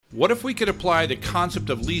What if we could apply the concept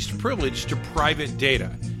of least privilege to private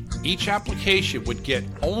data? Each application would get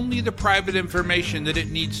only the private information that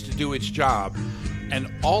it needs to do its job,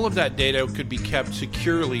 and all of that data could be kept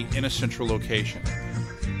securely in a central location.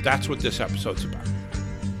 That's what this episode's about.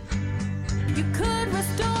 You could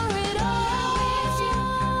restore it all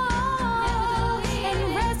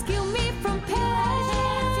and rescue me from pain.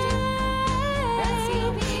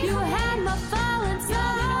 You had my file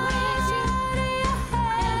inside.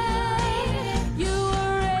 You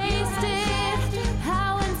erased it.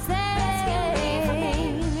 How insane.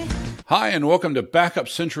 Hi, and welcome to Backup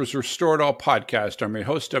Central's Restore It All podcast. I'm your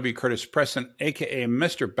host, W. Curtis Preston, a.k.a.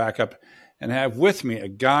 Mr. Backup, and I have with me a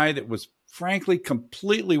guy that was frankly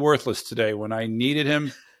completely worthless today when I needed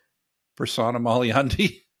him, Prasanna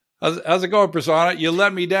Malaiyandi. How's it going, Prasanna? You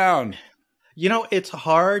let me down. You know, it's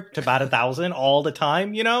hard to bat 1,000 all the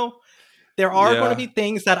time, you know? There are going to be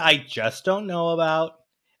things that I just don't know about,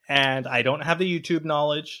 and I don't have the YouTube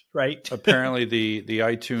knowledge, right? Apparently, the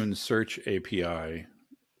iTunes search API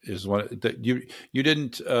is what that you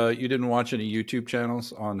didn't watch any YouTube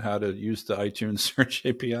channels on how to use the iTunes search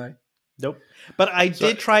API? Nope. But I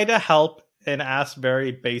did try to help and ask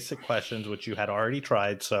very basic questions, which you had already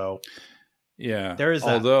tried. So yeah, there is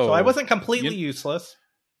that. Although, so I wasn't completely useless.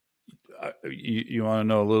 You want to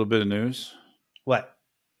know a little bit of news? What?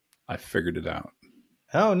 I figured it out.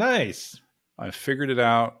 Oh, nice. I figured it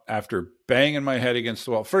out after banging my head against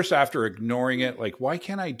the wall. First, after ignoring it, like, why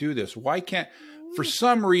can't I do this? Why can't, for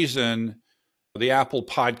some reason, the Apple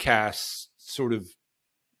Podcasts sort of,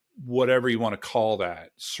 whatever you want to call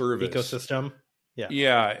that service ecosystem.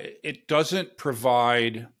 Yeah. It doesn't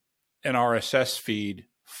provide an RSS feed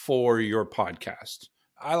for your podcast.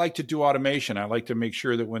 I like to do automation. I like to make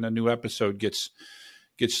sure that when a new episode gets,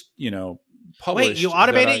 published. Wait, you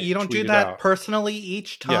automate it? You don't do that personally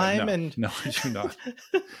each time? Yeah, no, I do not.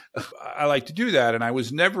 I like to do that. And I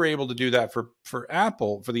was never able to do that for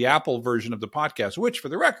Apple, for the Apple version of the podcast, which for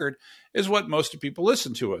the record is what most of people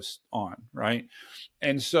listen to us on. Right.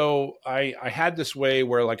 And so I had this way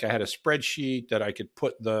where like I had a spreadsheet that I could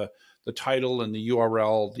put the title and the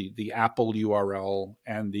URL, the Apple URL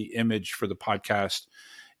and the image for the podcast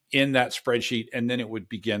in that spreadsheet, and then it would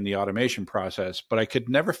begin the automation process. But I could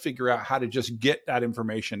never figure out how to just get that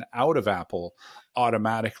information out of Apple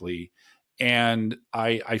automatically. And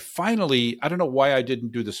I finally, I don't know why I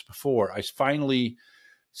didn't do this before, I finally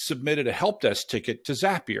submitted a help desk ticket to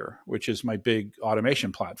Zapier, which is my big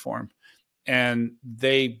automation platform. And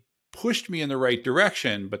they pushed me in the right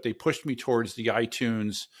direction, but they pushed me towards the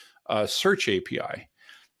iTunes search API,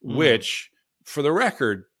 which, for the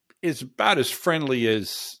record, is about as friendly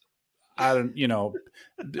as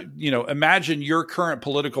imagine your current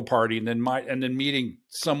political party and then meeting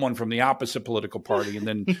someone from the opposite political party and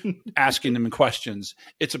then asking them questions.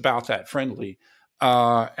 It's about that friendly.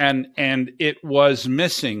 And it was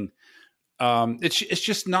missing. It's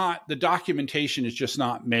just not, the documentation is just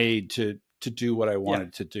not made to do what I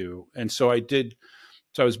wanted to do. And so I did.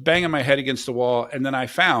 So I was banging my head against the wall. And then I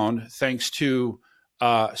found, thanks to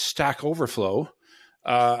Stack Overflow,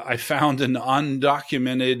 I found an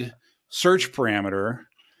undocumented search parameter.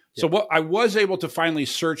 So what I was able to finally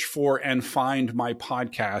search for and find my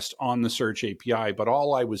podcast on the search API, but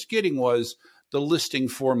all I was getting was the listing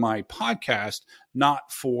for my podcast,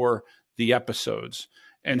 not for the episodes.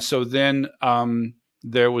 And so then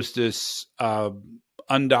there was this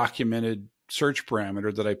undocumented search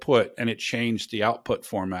parameter that I put, and it changed the output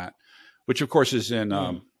format, which of course is in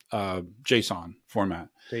JSON format.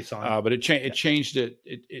 But it changed it.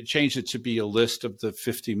 It changed it to be a list of the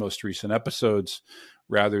 50 most recent episodes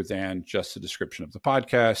rather than just a description of the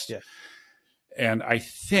podcast. Yeah. And I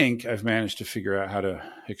think I've managed to figure out how to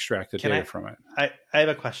extract the data from it. I have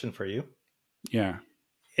a question for you. Yeah.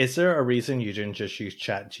 Is there a reason you didn't just use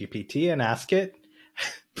ChatGPT and ask it?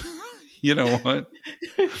 You know what?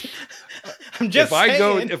 I'm just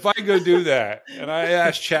saying. If I go do that and I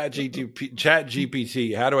ask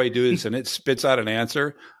ChatGPT, how do I do this? And it spits out an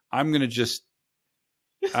answer, I'm going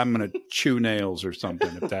to chew nails or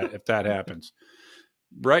something if that happens.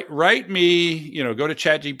 Write me, go to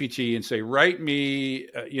ChatGPT and say, write me,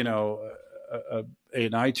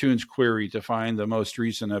 an iTunes query to find the most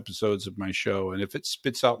recent episodes of my show. And if it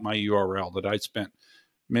spits out my URL that I spent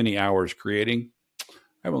many hours creating,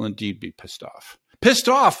 I will indeed be pissed off. Pissed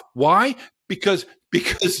off. Why? Because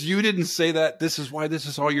you didn't say that. This is why this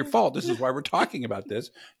is all your fault. This is why we're talking about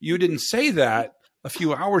this. You didn't say that a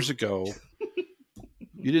few hours ago.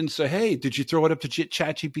 You didn't say, hey, did you throw it up to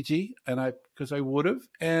ChatGPT? And because I would have,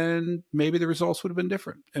 and maybe the results would have been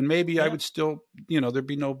different. And maybe I would still, there'd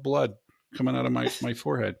be no blood coming out of my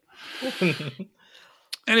forehead.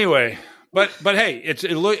 Anyway, but hey,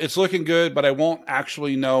 it's looking good, but I won't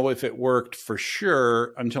actually know if it worked for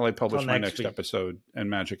sure until I publish my next week. episode and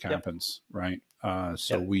magic happens, right?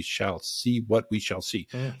 So Yep. we shall see what we shall see.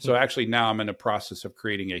 So actually now I'm in the process of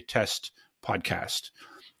creating a test podcast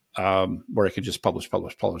where I can just publish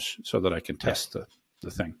so that I can test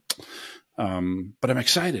the thing. But I'm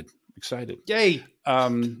excited. Yay.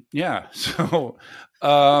 Yeah. So,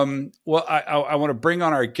 well, I want to bring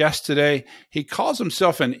on our guest today. He calls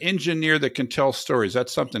himself an engineer that can tell stories.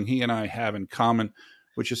 That's something he and I have in common,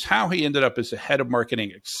 which is how he ended up as the head of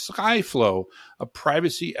marketing at Skyflow, a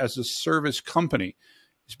privacy as a service company.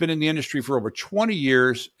 He's been in the industry for over 20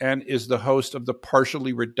 years and is the host of the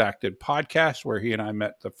Partially Redacted podcast, where he and I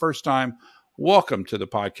met the first time. Welcome to the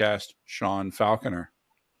podcast, Sean Falconer.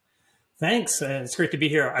 Thanks. It's great to be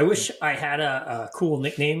here. I wish I had a cool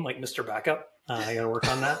nickname like Mr. Backup. I got to work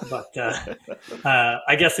on that. But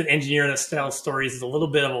I guess an engineer that tells stories is a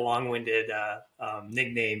little bit of a long-winded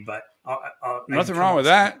nickname. But Nothing wrong with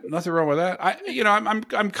that.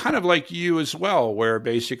 I'm kind of like you as well, where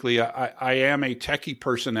basically I am a techie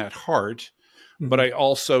person at heart, but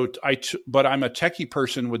I'm a techie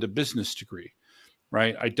person with a business degree,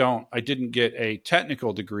 right? I didn't get a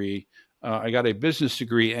technical degree. I got a business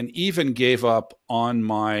degree and even gave up on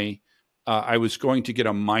my, I was going to get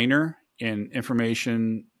a minor in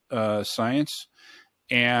information science.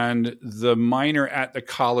 And the minor at the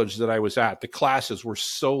college that I was at, the classes were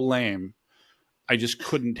so lame, I just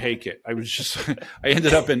couldn't take it. I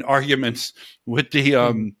ended up in arguments with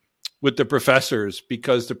the professors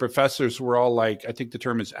because the professors were all like, I think the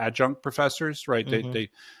term is adjunct professors, right? Mm-hmm.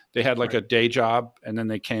 They had like a day job and then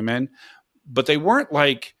they came in, but they weren't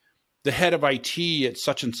like the head of IT at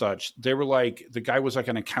such and such. They were like, the guy was like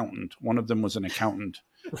an accountant. One of them was an accountant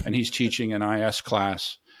and he's teaching an IS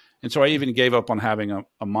class. And so I even gave up on having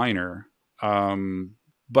a minor.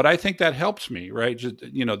 But I think that helps me, right? Just,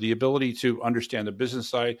 the ability to understand the business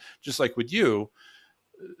side, just like with you.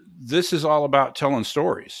 This is all about telling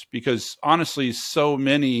stories because honestly, so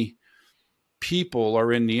many people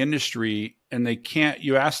are in the industry and they can't,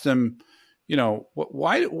 you ask them,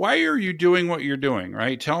 why are you doing what you're doing,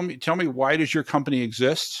 right? Tell me, why does your company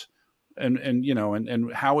exist?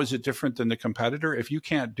 And how is it different than the competitor? If you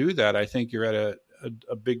can't do that, I think you're at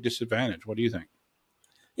a big disadvantage. What do you think?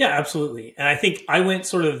 Yeah, absolutely. And I think I went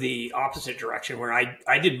sort of the opposite direction where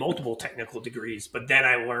I did multiple technical degrees, but then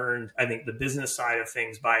I learned, I think, the business side of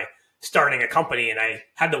things by starting a company. And I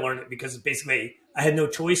had to learn it because basically I had no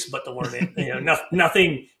choice but to learn it.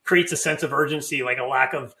 Nothing creates a sense of urgency like a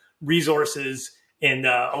lack of resources and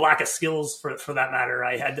a lack of skills for that matter.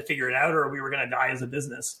 I had to figure it out or we were going to die as a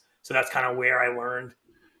business. So that's kind of where I learned,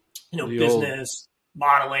 business,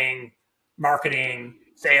 modeling, marketing,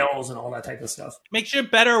 sales, and all that type of stuff. Makes you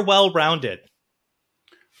better, well-rounded.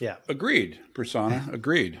 Yeah. Agreed, Persona.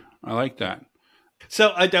 Agreed. I like that. So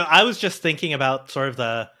I was just thinking about sort of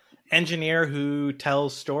the engineer who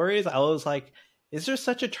tells stories. I was like, is there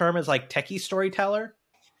such a term as like techie storyteller?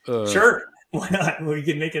 Sure. Why not? We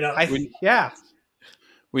can make it up.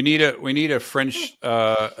 We need a French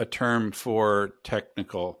a term for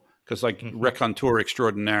technical because like raconteur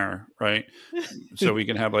extraordinaire, right? So we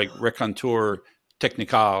can have like raconteur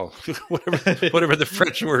technical, whatever the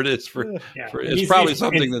French word is for it's probably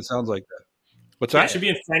something that sounds like that. What's that? It should be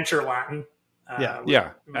in French or Latin.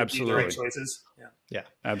 Absolutely. The right choices. Yeah,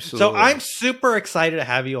 absolutely. So I'm super excited to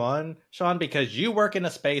have you on, Sean, because you work in a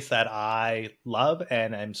space that I love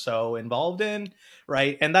and am so involved in,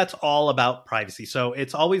 right? And that's all about privacy. So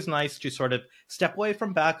it's always nice to sort of step away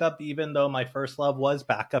from backup, even though my first love was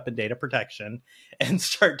backup and data protection, and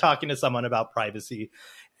start talking to someone about privacy.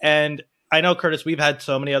 And I know, Curtis, we've had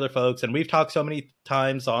so many other folks and we've talked so many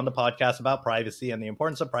times on the podcast about privacy and the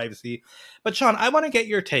importance of privacy. But Sean, I want to get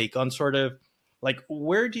your take on sort of like,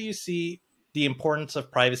 where do you see the importance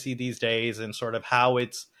of privacy these days and sort of how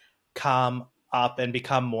it's come up and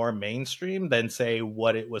become more mainstream than, say,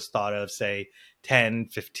 what it was thought of, say, 10,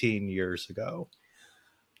 15 years ago?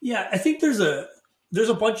 Yeah, I think there's a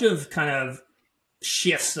bunch of kind of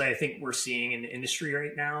shifts that I think we're seeing in the industry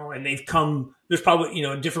right now. And there's probably,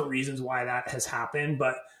 different reasons why that has happened.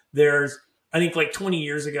 But I think like 20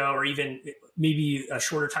 years ago, or even maybe a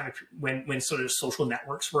shorter time when sort of social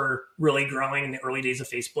networks were really growing in the early days of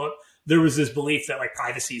Facebook, there was this belief that like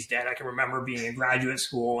privacy is dead. I can remember being in graduate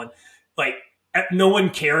school and like no one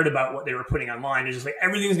cared about what they were putting online. It's just like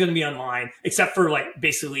everything's going to be online, except for like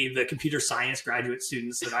basically the computer science graduate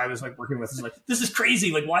students that I was like working with. Is like, this is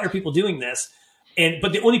crazy. Like, why are people doing this?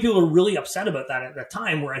 But the only people who were really upset about that at that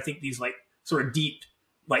time were, I think, these like sort of deep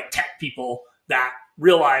like tech people that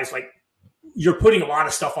realized like you're putting a lot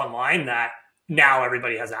of stuff online that now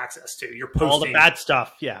everybody has access to. You're posting all the bad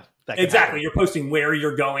stuff. Yeah. That can exactly. happen. You're posting where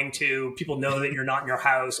you're going to. People know that you're not in your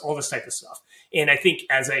house, all this type of stuff. And I think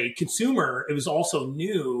as a consumer, it was also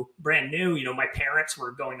new, brand new. You know, my parents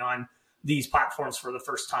were going on these platforms for the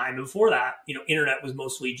first time. And before that, you know, internet was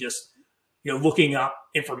mostly just, you know, looking up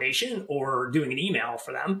information or doing an email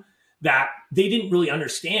for them, that they didn't really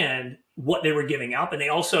understand what they were giving up. And they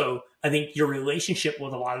also, I think your relationship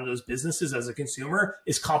with a lot of those businesses as a consumer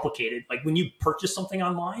is complicated. Like when you purchase something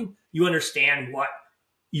online, you understand what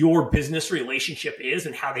your business relationship is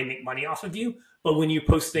and how they make money off of you. But when you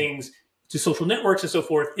post things to social networks and so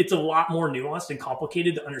forth, it's a lot more nuanced and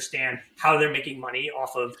complicated to understand how they're making money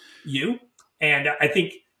off of you. And I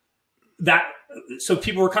think that, so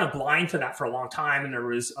people were kind of blind to that for a long time. And there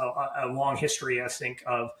was a long history, I think,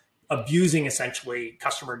 of abusing essentially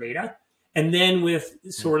customer data. And then with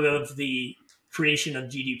sort of the creation of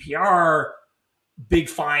GDPR, big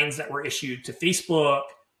fines that were issued to Facebook,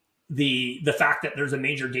 the fact that there's a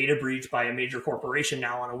major data breach by a major corporation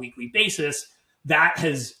now on a weekly basis, that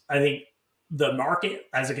has, I think, the market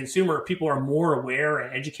as a consumer, people are more aware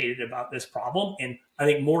and educated about this problem. And I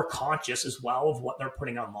think more conscious as well of what they're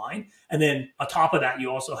putting online. And then on top of that, you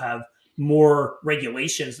also have more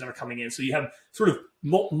regulations that are coming in. So you have sort of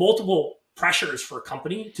multiple pressures for a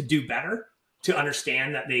company to do better, to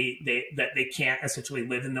understand that they can't essentially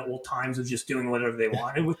live in the old times of just doing whatever they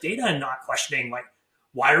wanted with data and not questioning, like,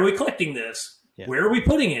 why are we collecting this? Yeah. Where are we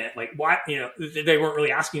putting it? Like, why, you know, they weren't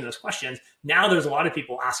really asking those questions. Now there's a lot of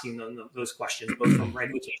people asking them those questions, both from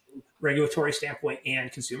regulatory standpoint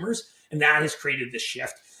and consumers. And that has created this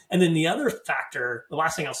shift. And then the other factor, the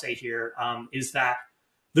last thing I'll say here, is that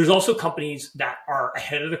there's also companies that are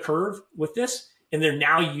ahead of the curve with this. And they're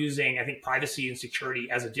now using, I think, privacy and security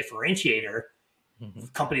as a differentiator. Mm-hmm.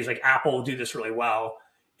 Companies like Apple do this really well.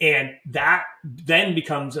 And that then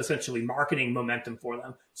becomes essentially marketing momentum for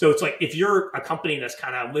them. So it's like, if you're a company that's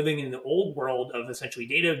kind of living in the old world of essentially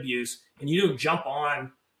data abuse, and you don't jump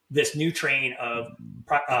on this new train of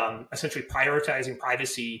essentially prioritizing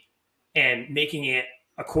privacy and making it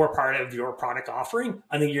a core part of your product offering,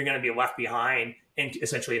 I think you're going to be left behind. And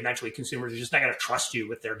essentially, eventually, consumers are just not going to trust you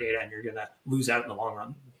with their data, and you're going to lose out in the long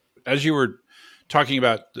run. As you were talking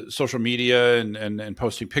about social media and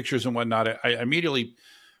posting pictures and whatnot, I immediately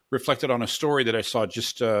reflected on a story that I saw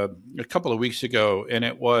just a couple of weeks ago. And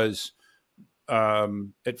it was,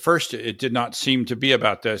 at first, it did not seem to be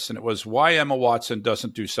about this. And it was why Emma Watson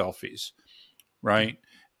doesn't do selfies, right?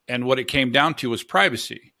 And what it came down to was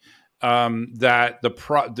privacy. That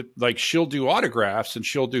like she'll do autographs and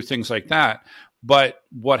she'll do things like that. But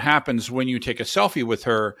what happens when you take a selfie with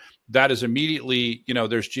her, that is immediately, you know,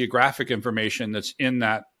 there's geographic information that's in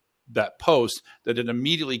that post that it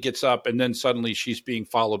immediately gets up, and then suddenly she's being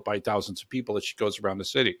followed by thousands of people as she goes around the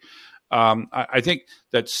city. I think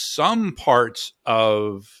that some parts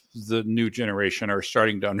of the new generation are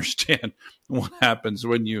starting to understand what happens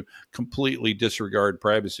when you completely disregard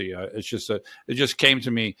privacy. It just came to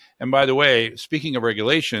me. And by the way, speaking of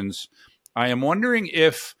regulations, I am wondering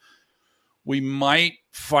if we might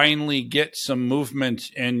finally get some movement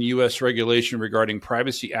in U.S. regulation regarding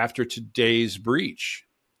privacy after today's breach.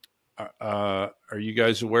 Are you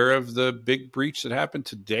guys aware of the big breach that happened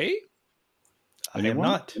today? Anyone? I am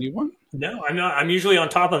not. Anyone? No, I'm not. I'm usually on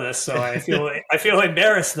top of this, so I feel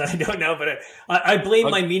embarrassed that I don't know. But I blame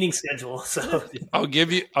my meeting schedule. So I'll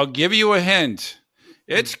give you a hint.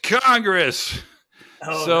 It's Congress.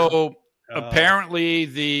 Oh, so. No. Apparently,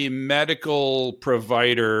 the medical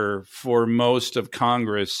provider for most of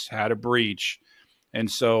Congress had a breach. And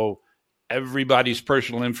so everybody's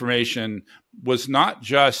personal information was not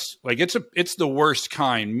just like it's the worst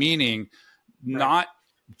kind, meaning not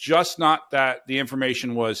that the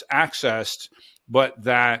information was accessed, but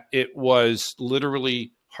that it was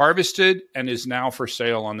literally harvested and is now for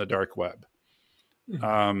sale on the dark web.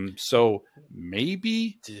 So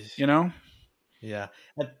maybe, you know. Yeah,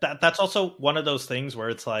 that's also one of those things where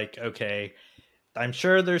it's like, okay, I'm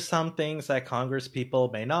sure there's some things that Congress people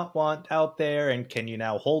may not want out there, and can you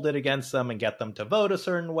now hold it against them and get them to vote a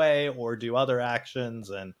certain way or do other actions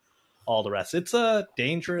and all the rest? It's a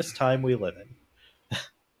dangerous time we live in.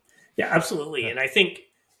 Yeah, absolutely. And I think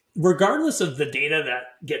regardless of the data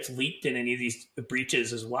that gets leaked in any of these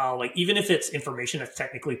breaches as well, like even if it's information that's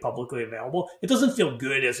technically publicly available, it doesn't feel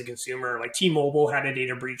good as a consumer. Like T-Mobile had a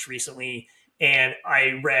data breach recently, and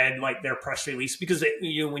I read like their press release, because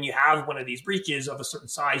when you have one of these breaches of a certain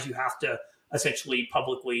size, you have to essentially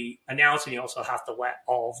publicly announce, and you also have to let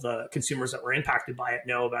all of the consumers that were impacted by it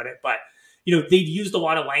know about it. But they used a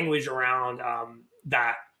lot of language around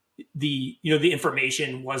that the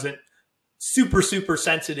information wasn't super, super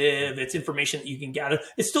sensitive. It's information that you can gather.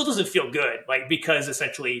 It still doesn't feel good, like, because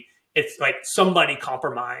essentially it's like somebody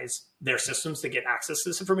compromised their systems to get access to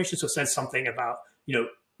this information. So it says something about,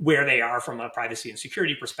 where they are from a privacy and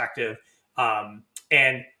security perspective.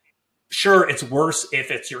 And sure, it's worse if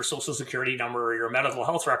it's your social security number or your medical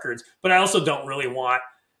health records, but I also don't really want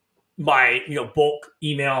my, bulk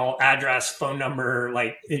email address, phone number,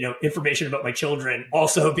 information about my children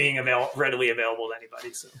also being readily available to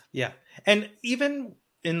anybody. So Yeah. And even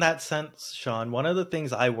in that sense, Sean, one of the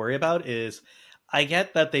things I worry about is I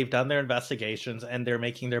get that they've done their investigations and they're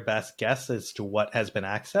making their best guess as to what has been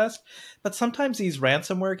accessed. But sometimes these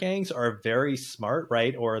ransomware gangs are very smart,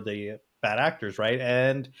 right? Or the bad actors, right?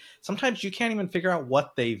 And sometimes you can't even figure out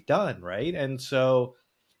what they've done, right? And so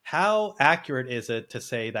how accurate is it to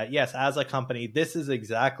say that, yes, as a company, this is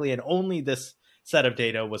exactly and only this set of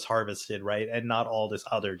data was harvested, right? And not all this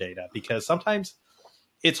other data? Because sometimes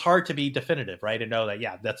it's hard to be definitive, right? And know that,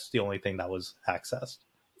 yeah, that's the only thing that was accessed.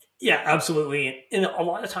 yeah, absolutely. And a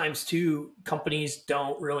lot of times too, companies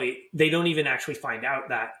don't even actually find out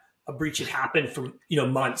that a breach had happened from,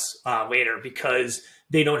 months later, because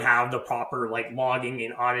they don't have the proper logging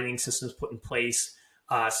and auditing systems put in place.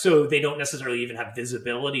 So they don't necessarily even have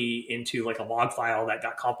visibility into a log file that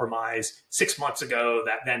got compromised 6 months ago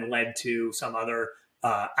that then led to some other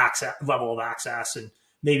level of access. And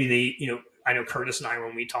maybe I know Curtis and I,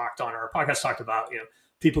 when we talked on our podcast, talked about,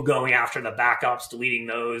 people going after the backups, deleting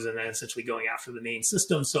those, and then essentially going after the main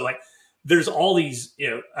system. So there's all these,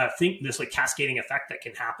 I think this cascading effect that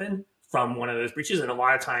can happen from one of those breaches. And a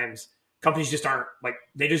lot of times companies just aren't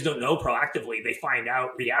they just don't know proactively. They find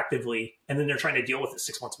out reactively, and then they're trying to deal with it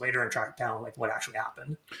 6 months later and track down what actually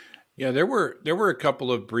happened. Yeah, there were a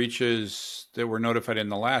couple of breaches that were notified in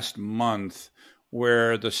the last month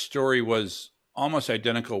where the story was almost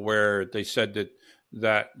identical, where they said that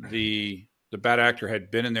the bad actor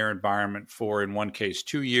had been in their environment for, in one case,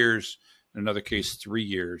 2 years, in another case, 3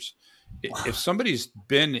 years. Wow. If somebody's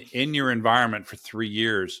been in your environment for 3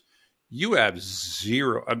 years, you have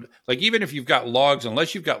zero. Even if you've got logs,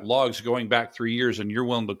 unless you've got logs going back 3 years and you're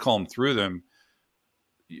willing to comb through them,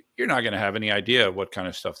 you're not going to have any idea what kind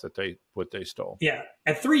of stuff that they stole. Yeah.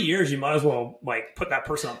 At 3 years, you might as well put that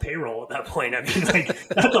person on payroll at that point. I mean,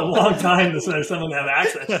 that's a long time to send someone to have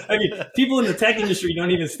access. I mean, people in the tech industry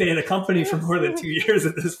don't even stay in a company for more than 2 years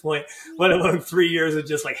at this point, let alone 3 years of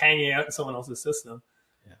just hanging out in someone else's system.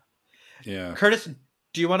 Yeah. Curtis,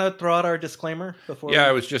 do you want to throw out our disclaimer before? Yeah,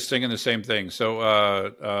 I was just thinking the same thing.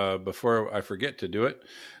 So before I forget to do it,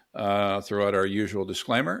 I'll throw out our usual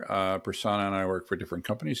disclaimer. Prasanna and I work for different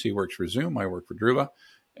companies. He works for Zoom. I work for Druva.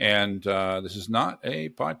 And this is not a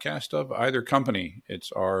podcast of either company.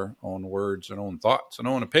 It's our own words and own thoughts and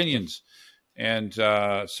own opinions. And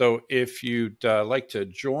so if you'd like to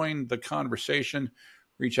join the conversation,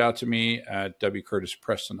 reach out to me at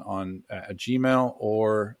wcurtispreston on Gmail,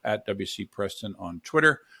 or at WCPreston on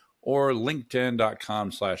Twitter, or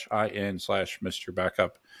linkedin.com/in/Mr.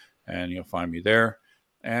 Backup, and you'll find me there.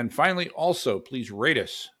 And finally, also, please rate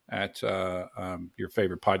us at your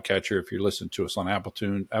favorite podcatcher. If you're listening to us on Apple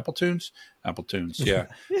Tunes, yeah.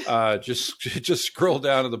 Just scroll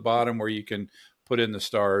down to the bottom where you can put in the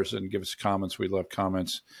stars and give us comments. We love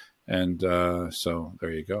comments. And so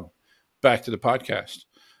there you go. Back to the podcast.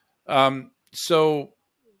 I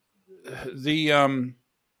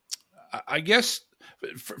guess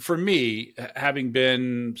for me, having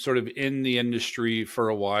been sort of in the industry for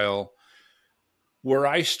a while, where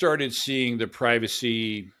I started seeing the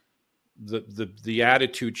privacy, the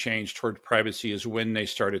attitude change toward privacy is when they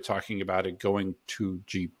started talking about it going to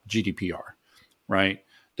GDPR, right?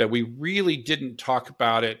 That we really didn't talk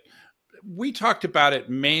about it. We talked about it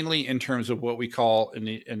mainly in terms of what we call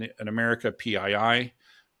in America PII,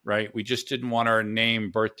 right? We just didn't want our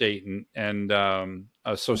name, birth date, and a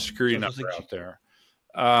social security number out there.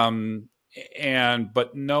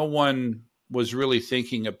 But no one was really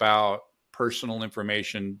thinking about personal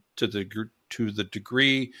information to the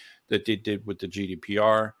degree that they did with the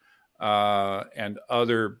GDPR and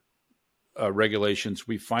other regulations.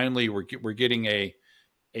 We finally we're getting a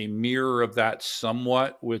mirror of that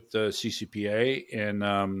somewhat with the CCPA in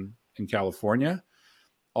California.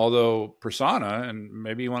 Although Prasanna, and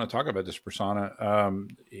maybe you want to talk about this, Prasanna,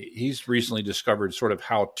 he's recently discovered sort of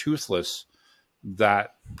how toothless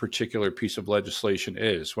that particular piece of legislation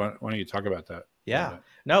is. Why don't you talk about that? Yeah,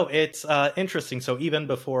 no, it's interesting. So even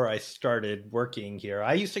before I started working here,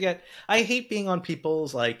 I hate being on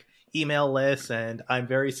people's email lists, and I'm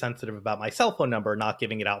very sensitive about my cell phone number, not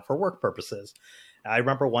giving it out for work purposes. I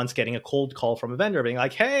remember once getting a cold call from a vendor being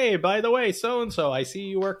like, hey, by the way, so-and-so, I see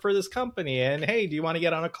you work for this company. And hey, do you want to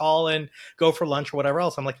get on a call and go for lunch or whatever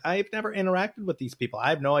else? I'm like, I've never interacted with these people. I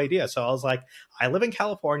have no idea. So I was like, I live in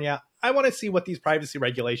California. I want to see what these privacy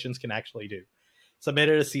regulations can actually do.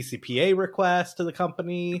 Submitted a CCPA request to the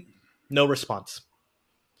company. No response.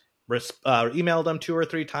 Emailed them 2 or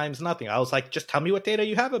 3 times. Nothing. I was like, just tell me what data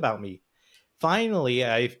you have about me. Finally,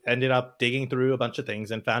 I ended up digging through a bunch of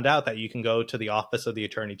things and found out that you can go to the Office of the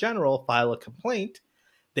Attorney General, file a complaint.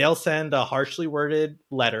 They'll send a harshly worded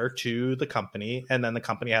letter to the company, and then the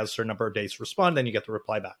company has a certain number of days to respond, and you get the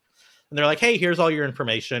reply back. And they're like, hey, here's all your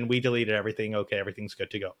information. We deleted everything. Okay, everything's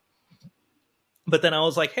good to go. But then I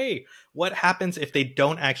was like, hey, what happens if they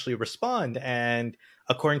don't actually respond? And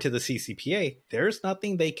according to the CCPA, there's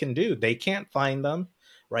nothing they can do. They can't find them.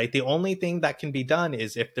 Right? The only thing that can be done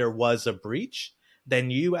is if there was a breach, then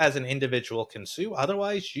you as an individual can sue.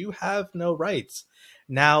 Otherwise, you have no rights.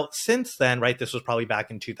 Now, since then, right, this was probably back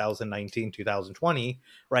in 2019, 2020,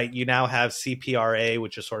 right, you now have CPRA,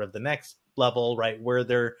 which is sort of the next level, right, where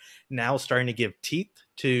they're now starting to give teeth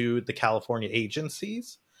to the California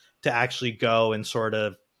agencies to actually go and sort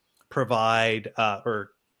of provide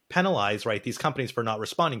or penalize, right, these companies for not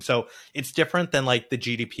responding. So it's different than like the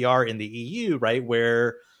GDPR in the EU, right,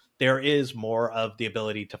 where there is more of the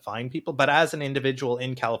ability to fine people. But as an individual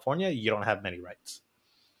in California, you don't have many rights.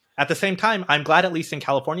 At the same time, I'm glad at least in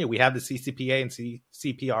California, we have the CCPA and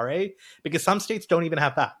CPRA, because some states don't even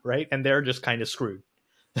have that, right? And they're just kind of screwed.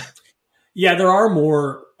 Yeah, there are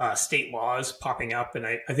more state laws popping up, and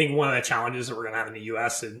I think one of the challenges that we're going to have in the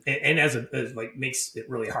U.S. and as like makes it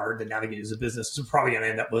really hard to navigate as a business is we're probably going to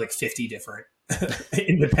end up with like 50 different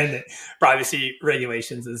independent privacy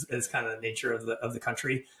regulations as kind of the nature of the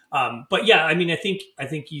country. But yeah, I mean, I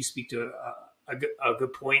think you speak to a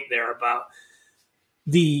good point there about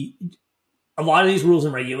a lot of these rules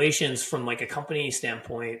and regulations from like a company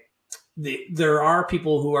standpoint. There are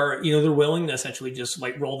people who are, they're willing to essentially just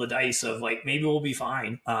like roll the dice of like, maybe we'll be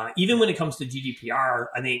fine. Even when it comes to GDPR,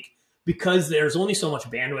 I think because there's only so much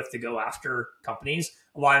bandwidth to go after companies,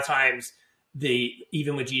 a lot of times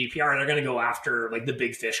even with GDPR, they're going to go after like the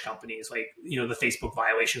big fish companies, like, the Facebook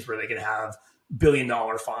violations where they can have $1 billion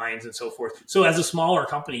fines and so forth. So as a smaller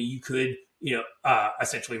company, you could,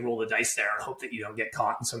 essentially roll the dice there and hope that you don't get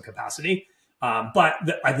caught in some capacity. But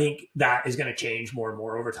I think that is going to change more and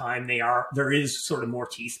more over time. There is sort of more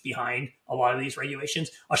teeth behind a lot of these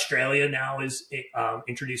regulations. Australia now is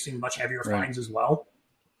introducing much heavier fines as well.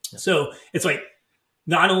 Yeah. So it's like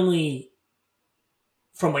not only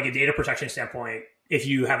from like a data protection standpoint, if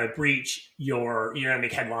you have a breach, you're going to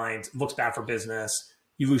make headlines, it looks bad for business,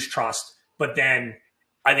 you lose trust. But then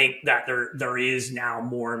I think that there is now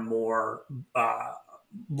more and more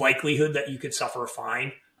likelihood that you could suffer a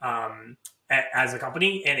fine as a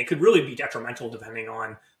company, and it could really be detrimental depending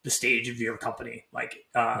on the stage of your company, like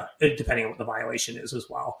depending on what the violation is as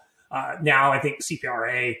well. Now, I think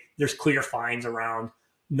CPRA, there's clear fines around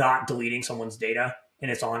not deleting someone's data,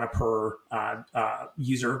 and it's on a per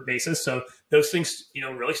user basis. So those things,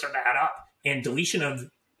 really start to add up. And deletion of,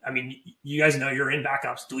 you guys know you're in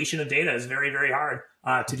backups. Deletion of data is very, very hard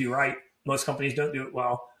to do right. Most companies don't do it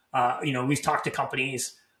well. We've talked to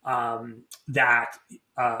companies that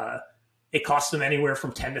it costs them anywhere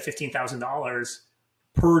from $10,000 to $15,000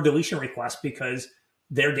 per deletion request because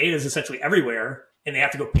their data is essentially everywhere, and they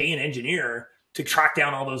have to go pay an engineer to track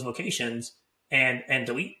down all those locations and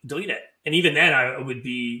delete it. And even then, I would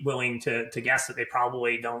be willing to guess that they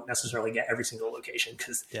probably don't necessarily get every single location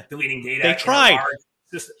because deleting data. They tried.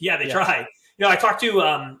 They tried. I talked to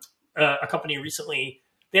a company recently.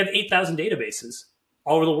 They have 8,000 databases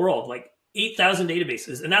all over the world, like 8,000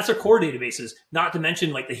 databases, and that's their core databases, not to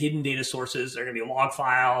mention like the hidden data sources. They're going to be log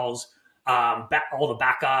files, all the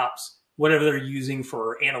backups, whatever they're using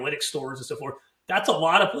for analytics stores and so forth. That's a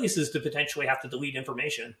lot of places to potentially have to delete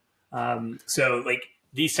information. So like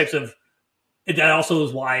these types of, that also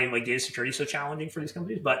is why like data security is so challenging for these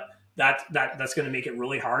companies, but that's going to make it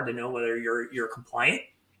really hard to know whether you're compliant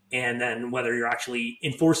and then whether you're actually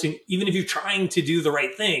enforcing. Even if you're trying to do the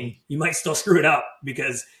right thing, you might still screw it up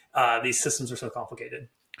because these systems are so complicated.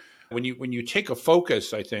 When you take a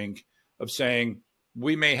focus, I think, of saying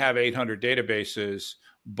we may have 800 databases,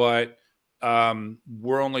 but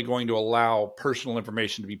we're only going to allow personal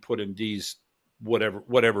information to be put in these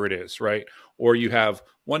whatever it is, right? Or you have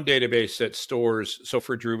one database that stores. So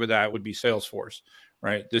for Druva, that would be Salesforce,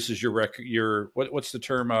 right? This is your record. What's the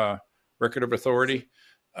term? Record of authority.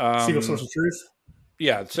 Single source of truth.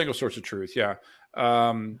 Yeah, single source of truth. Yeah.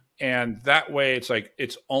 And that way it's like,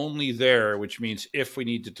 it's only there, which means if we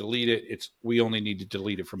need to delete it, we only need to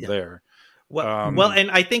delete it from there. Well,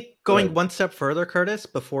 and I think going ahead. one step further, Curtis,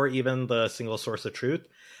 before even the single source of truth,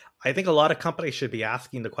 I think a lot of companies should be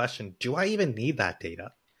asking the question, do I even need that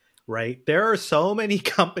data? Right? There are so many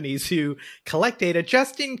companies who collect data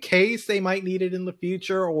just in case they might need it in the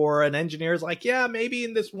future, or an engineer is like, yeah, maybe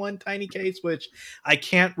in this one tiny case, which I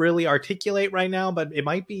can't really articulate right now, but it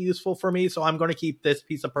might be useful for me. So I'm going to keep this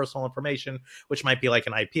piece of personal information, which might be like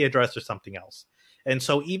an IP address or something else. And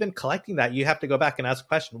so even collecting that, you have to go back and ask a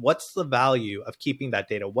question. What's the value of keeping that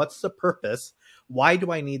data? What's the purpose? Why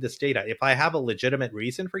do I need this data? If I have a legitimate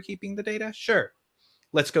reason for keeping the data, sure,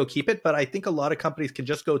 let's go keep it. But I think a lot of companies can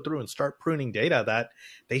just go through and start pruning data that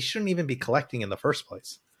they shouldn't even be collecting in the first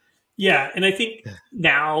place. Yeah, and I think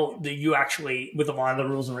now that you actually, with a lot of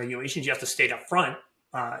the rules and regulations, you have to state up front,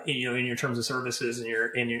 in your terms of services and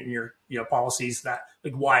your policies, that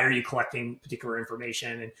like, why are you collecting particular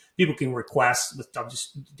information? And people can request with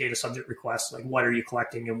data subject requests, like, what are you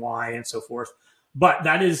collecting and why, and so forth. But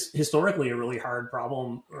that is historically a really hard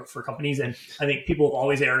problem for companies. And I think people have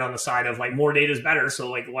always erred on the side of like, more data is better.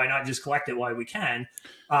 So like, why not just collect it while we can?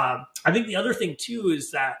 I think the other thing too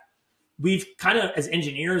is that we've kind of, as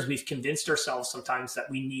engineers, we've convinced ourselves sometimes that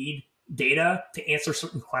we need data to answer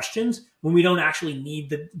certain questions when we don't actually need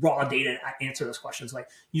the raw data to answer those questions. Like,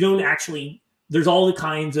 you don't actually, there's all the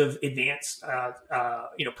kinds of advanced,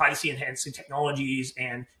 privacy enhancing technologies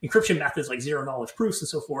and encryption methods like zero knowledge proofs and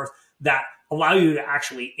so forth that allow you to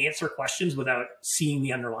actually answer questions without seeing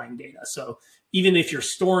the underlying data. So even if you're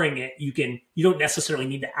storing it, you don't necessarily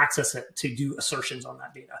need to access it to do assertions on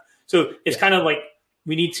that data. So it's kind of like,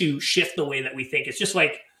 we need to shift the way that we think. It's just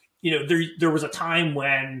like, there was a time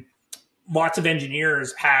when lots of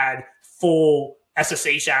engineers had full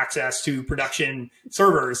SSH access to production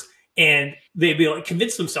servers, and they'd be like,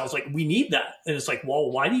 convince themselves like, we need that. And it's like, well,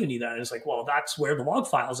 why do you need that? And it's like, well, that's where the log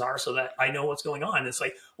files are so that I know what's going on. And it's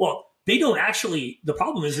like, well, they don't actually, the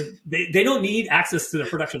problem is that they don't need access to the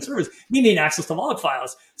production servers. They need access to log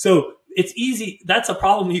files. So it's easy. That's a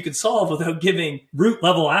problem you can solve without giving root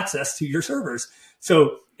level access to your servers.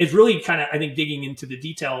 So it's really kind of, I think, digging into the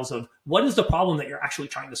details of what is the problem that you're actually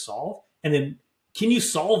trying to solve. And then can you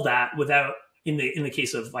solve that without, in the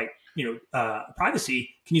case of like,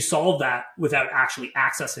 privacy, can you solve that without actually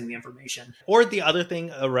accessing the information? Or the other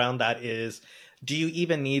thing around that is, do you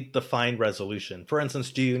even need the fine resolution? For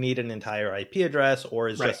instance, do you need an entire IP address, or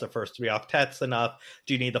is just the first 3 octets enough?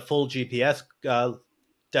 Do you need the full GPS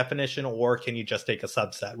definition, or can you just take a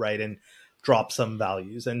subset, right, and drop some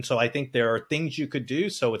values? And so I think there are things you could do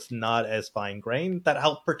so it's not as fine-grained that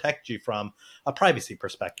help protect you from a privacy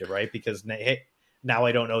perspective, right? Because hey, now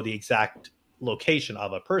I don't know the exact location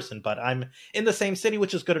of a person, but I'm in the same city,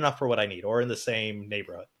 which is good enough for what I need, or in the same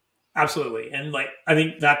neighborhood. Absolutely. And like, I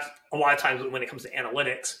think that's a lot of times when it comes to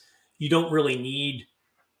analytics, you don't really need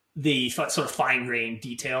the sort of fine-grained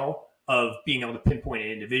detail of being able to pinpoint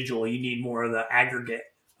an individual. You need more of the aggregate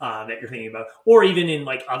that you're thinking about, or even in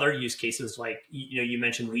like other use cases, like, you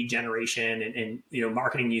mentioned lead generation and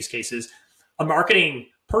marketing use cases. A marketing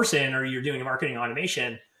person, or you're doing a marketing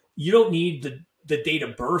automation, you don't need the date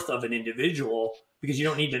of birth of an individual, because you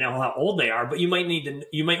don't need to know how old they are, but you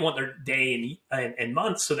might want their day and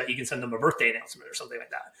month so that you can send them a birthday announcement or something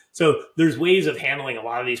like that. So there's ways of handling a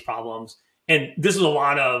lot of these problems. And this is a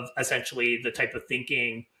lot of essentially the type of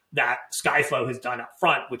thinking that Skyflow has done up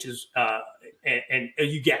front, which is, and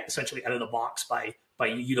you get essentially out of the box by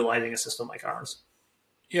utilizing a system like ours.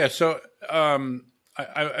 Yeah. So, I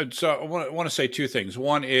want to say 2 things.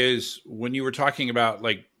 One is, when you were talking about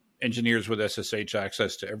like engineers with SSH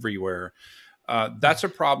access to everywhere, that's a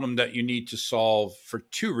problem that you need to solve for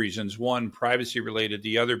 2 reasons. One, privacy related,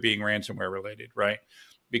 the other being ransomware related, right?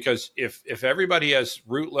 Because if everybody has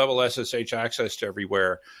root level SSH access to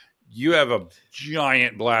everywhere, you have a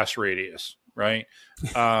giant blast radius, right?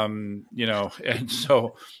 And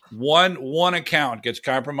so one account gets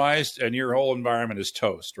compromised and your whole environment is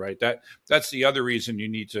toast, right? That's the other reason you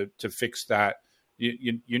need to fix that.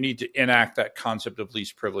 You need to enact that concept of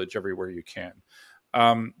least privilege everywhere you can.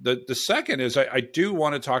 The second is, I do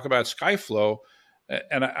want to talk about Skyflow,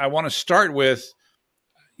 and I want to start with,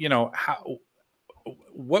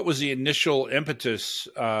 what was the initial impetus?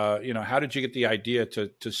 How did you get the idea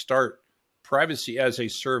to start privacy as a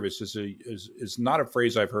service? Is not a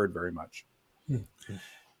phrase I've heard very much.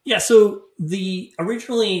 Yeah. So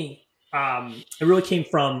originally, it really came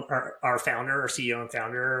from our founder, our CEO and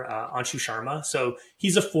founder, Anshu Sharma. So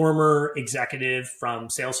he's a former executive from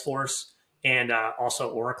Salesforce and also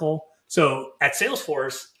Oracle. So at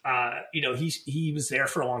Salesforce, he was there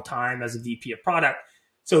for a long time as a VP of product.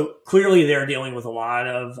 So clearly they're dealing with a lot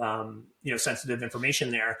of, sensitive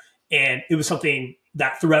information there. And it was something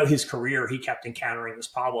that throughout his career, he kept encountering this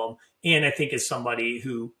problem. And I think as somebody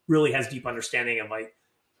who really has deep understanding of like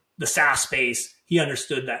the SaaS space, he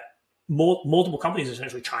understood that multiple companies are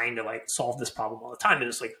essentially trying to like solve this problem all the time. And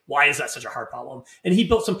it's like, why is that such a hard problem? And he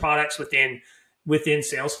built some products within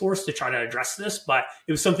Salesforce to try to address this, but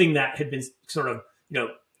it was something that had been sort of,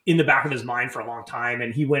 in the back of his mind for a long time.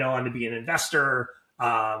 And he went on to be an investor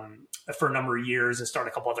for a number of years and start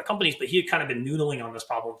a couple other companies, but he had kind of been noodling on this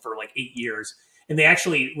problem for like 8 years. And there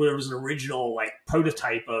was an original like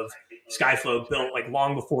prototype of Skyflow built like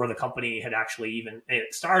long before the company had actually even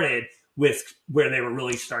started, with where they were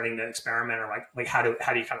really starting to experiment or like how do you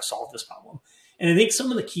kind of solve this problem. And I think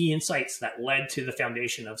some of the key insights that led to the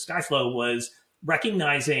foundation of Skyflow was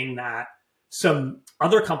recognizing that some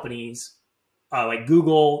other companies like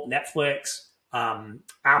Google, Netflix,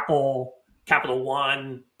 Apple, Capital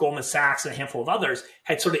One, Goldman Sachs, and a handful of others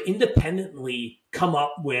had sort of independently come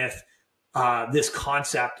up with this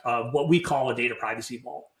concept of what we call a data privacy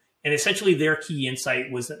vault. And essentially their key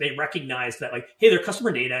insight was that they recognized that like, hey, their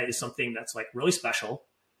customer data is something that's like really special.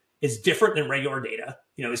 It's different than regular data.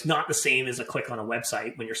 It's not the same as a click on a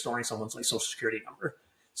website when you're storing someone's like social security number.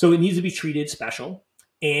 So it needs to be treated special.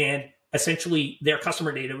 And essentially their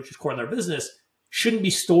customer data, which is core of their business, shouldn't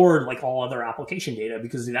be stored like all other application data,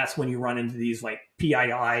 because that's when you run into these like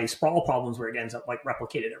PII sprawl problems where it ends up like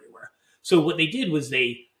replicated everywhere. So what they did was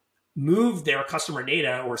they moved their customer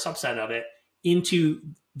data or a subset of it into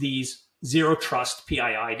these zero trust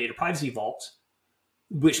PII data privacy vaults,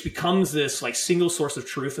 which becomes this like single source of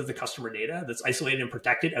truth of the customer data that's isolated and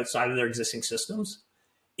protected outside of their existing systems.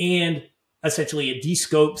 And essentially it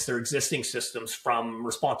descopes their existing systems from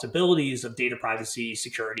responsibilities of data privacy,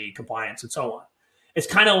 security, compliance, and so on. It's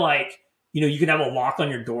kind of like, you can have a lock on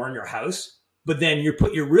your door in your house, but then you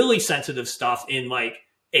put your really sensitive stuff in like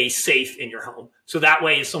a safe in your home. So that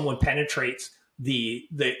way, if someone penetrates the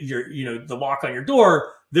lock on your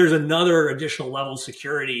door, there's another additional level of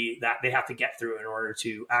security that they have to get through in order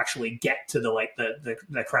to actually get to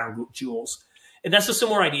the crown jewels. And that's a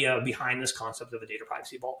similar idea behind this concept of a data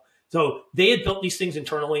privacy vault. So they had built these things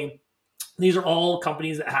internally. These are all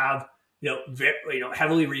companies that have,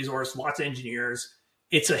 heavily resourced, lots of engineers.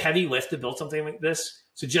 It's a heavy lift to build something like this.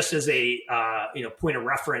 So just as a, point of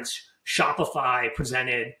reference, Shopify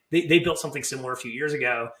presented, they built something similar a few years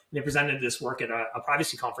ago, and they presented this work at a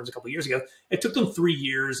privacy conference a couple of years ago. It took them 3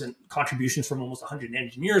 years and contributions from almost 100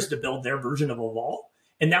 engineers to build their version of a vault.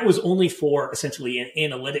 And that was only for essentially an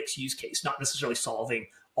analytics use case, not necessarily solving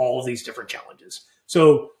all of these different challenges.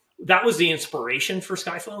 So that was the inspiration for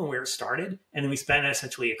Skyflow and where it started. And then we spent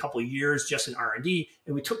essentially a couple of years just in R&D,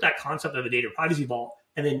 and we took that concept of a data privacy vault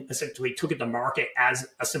and then essentially took it to market as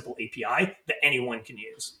a simple API that anyone can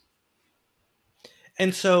use.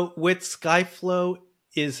 And so with Skyflow,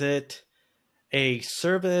 is it a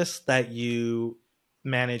service that you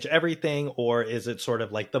manage everything, or is it sort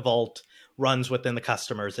of like the vault runs within the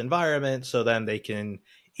customer's environment so then they can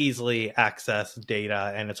easily access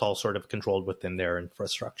data and it's all sort of controlled within their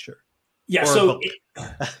infrastructure? Yeah, so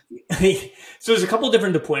there's a couple of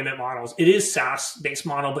different deployment models. It is SaaS-based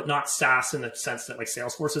model, but not SaaS in the sense that like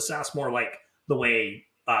Salesforce is SaaS, more like the way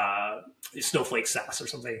Snowflake SaaS or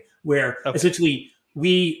something, where essentially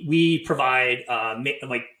we provide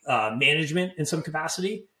management in some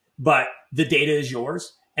capacity, but the data is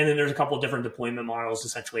yours. And then there's a couple of different deployment models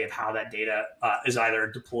essentially of how that data is either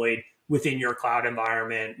deployed within your cloud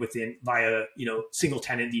environment, via single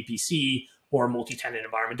tenant VPC or multi-tenant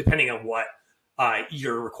environment, depending on what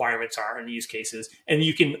your requirements are and use cases. And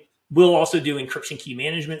we'll also do encryption key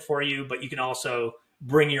management for you, but you can also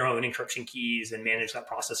bring your own encryption keys and manage that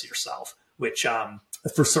process yourself, which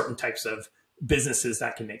for certain types of businesses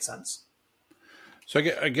that can make sense. So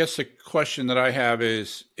I guess the question that I have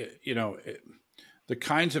is, the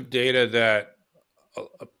kinds of data that,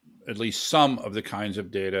 at least some of the kinds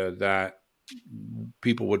of data that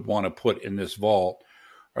people would want to put in this vault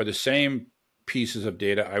are the same pieces of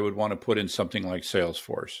data I would want to put in something like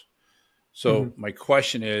Salesforce. So my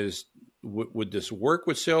question is, would this work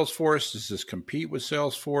with Salesforce? Does this compete with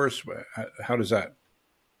Salesforce? How does that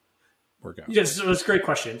work out? Yes, so that's a great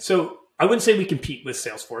question. So I wouldn't say we compete with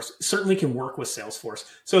Salesforce. It certainly can work with Salesforce.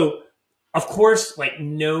 So of course, like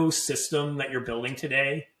no system that you're building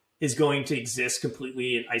today is going to exist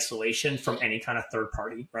completely in isolation from any kind of third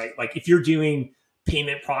party, right? Like if you're doing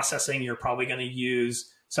payment processing, you're probably going to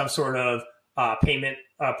use some sort of payment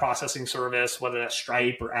processing service, whether that's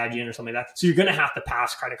Stripe or Adyen or something like that. So you're going to have to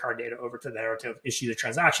pass credit card data over to there to issue the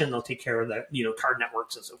transaction. They'll take care of the card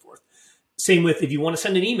networks and so forth. Same with if you want to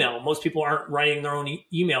send an email, most people aren't writing their own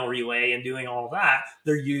email relay and doing all that.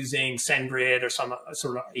 They're using SendGrid or some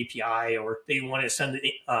sort of API, or they want to send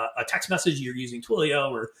a text message, you're using Twilio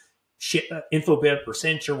or Infobip or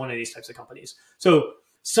Cinch or one of these types of companies. So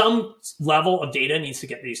some level of data needs to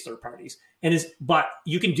get to these third parties. But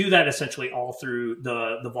you can do that essentially all through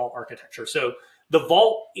the Vault architecture. So the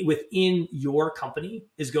Vault within your company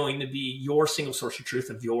is going to be your single source of truth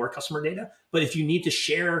of your customer data. But if you need to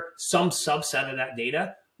share some subset of that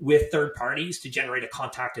data with third parties to generate a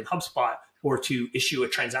contact in HubSpot or to issue a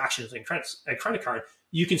transaction in a credit card,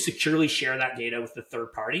 you can securely share that data with the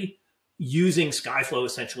third party using Skyflow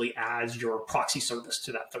essentially as your proxy service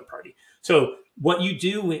to that third party. So what you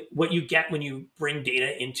get when you bring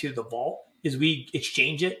data into the Vault is we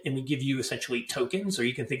exchange it and we give you essentially tokens, or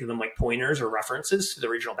you can think of them like pointers or references to the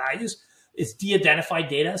original values. It's de-identified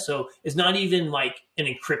data. So it's not even like an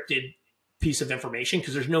encrypted piece of information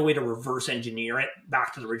because there's no way to reverse engineer it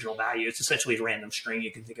back to the original value. It's essentially a random string.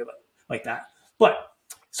 You can think of it like that. But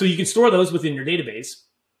so you can store those within your database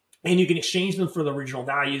and you can exchange them for the original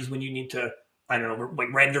values when you need to, I don't know,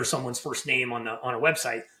 like render someone's first name on a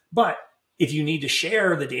website. But if you need to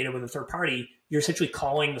share the data with a third party, you're essentially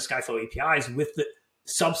calling the Skyflow APIs with the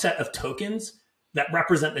subset of tokens that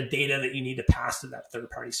represent the data that you need to pass to that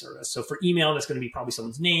third-party service. So for email, that's going to be probably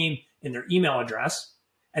someone's name and their email address.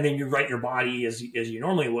 And then you write your body as you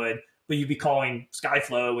normally would, but you'd be calling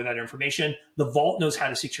Skyflow with that information. The Vault knows how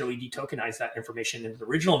to securely detokenize that information into the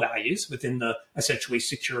original values within the essentially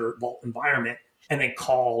secure Vault environment, and then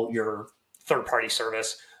call your third-party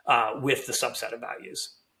service with the subset of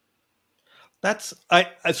values.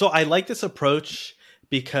 So I like this approach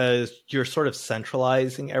because you're sort of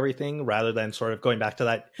centralizing everything rather than sort of going back to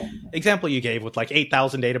that example you gave with like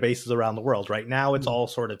 8,000 databases around the world. Right now, it's all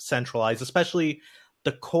sort of centralized, especially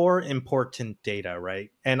the core important data,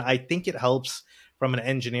 right? And I think it helps from an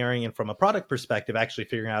engineering and from a product perspective, actually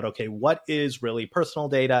figuring out, okay, what is really personal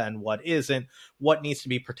data and what isn't, what needs to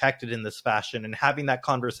be protected in this fashion, and having that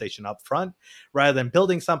conversation up front rather than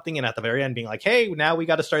building something and at the very end being like, hey, now we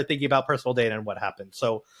got to start thinking about personal data and what happened.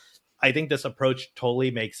 So I think this approach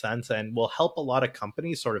totally makes sense and will help a lot of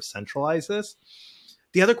companies sort of centralize this.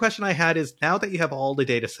 The other question I had is, now that you have all the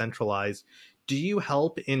data centralized, do you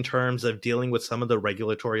help in terms of dealing with some of the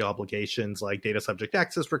regulatory obligations like data subject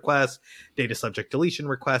access requests, data subject deletion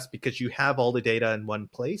requests, because you have all the data in one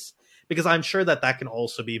place? Because I'm sure that can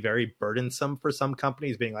also be very burdensome for some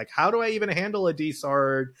companies, being like, how do I even handle a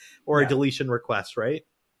DSARD or a deletion request, right?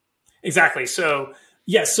 Exactly. So,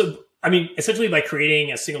 yes. So, I mean, essentially by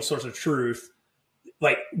creating a single source of truth,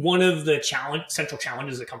 like one of the central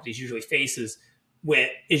challenges that companies usually face when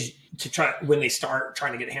they start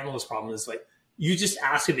trying to get a handle on this problem is like, you just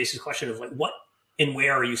ask a basic question of like, what and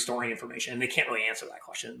where are you storing information? And they can't really answer that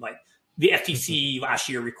question. Like the FTC last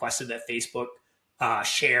year requested that Facebook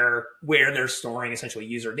share where they're storing essentially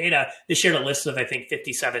user data. They shared a list of, I think,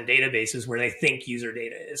 57 databases where they think user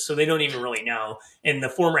data is. So they don't even really know. And the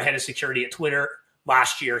former head of security at Twitter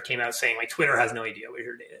last year came out saying like, Twitter has no idea where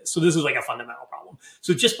your data is. So this is like a fundamental problem.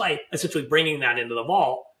 So just by essentially bringing that into the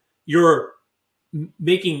Vault, you're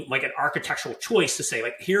making like an architectural choice to say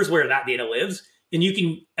like, here's where that data lives. And you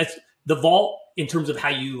can, as the Vault, in terms of how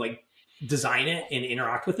you like design it and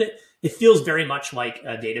interact with it, it feels very much like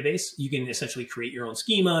a database. You can essentially create your own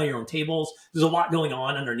schema, your own tables. There's a lot going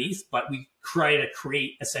on underneath, but we try to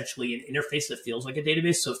create essentially an interface that feels like a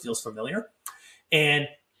database, so it feels familiar. And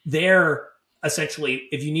there, essentially,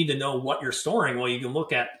 if you need to know what you're storing, well, you can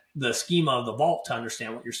look at the schema of the Vault to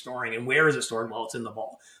understand what you're storing and where is it stored. Well, it's in the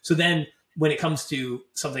Vault. So then when it comes to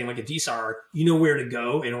something like a DSAR, you know where to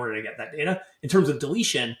go in order to get that data. In terms of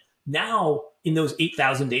deletion, now in those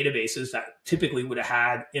 8,000 databases that typically would have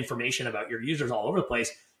had information about your users all over the place,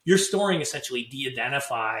 you're storing essentially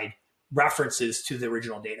de-identified references to the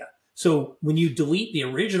original data. So when you delete the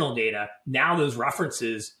original data, now those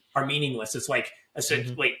references are meaningless. It's like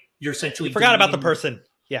essentially you're essentially forgot about the person.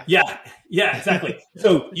 Yeah, exactly.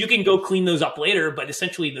 So you can go clean those up later, but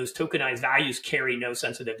essentially those tokenized values carry no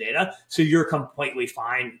sensitive data. So you're completely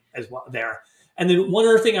fine as well there. And then one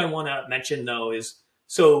other thing I want to mention though is,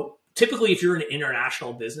 so typically if you're an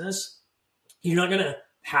international business, you're not going to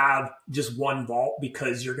have just one Vault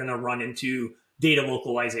because you're going to run into data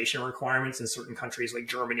localization requirements in certain countries like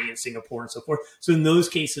Germany and Singapore and so forth. So in those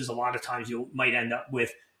cases, a lot of times you might end up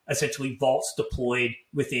with essentially Vaults deployed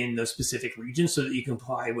within those specific regions so that you can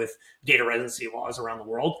comply with data residency laws around the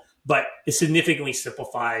world. But it significantly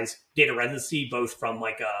simplifies data residency, both from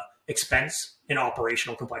like a expense and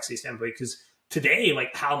operational complexity standpoint, because today,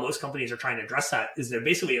 like how most companies are trying to address that is they're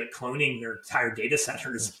basically like cloning their entire data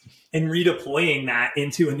centers and redeploying that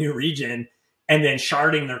into a new region and then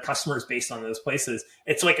sharding their customers based on those places.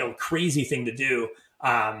 It's like a crazy thing to do.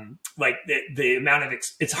 Like the amount of,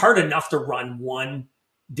 it's hard enough to run one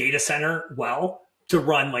data center well, to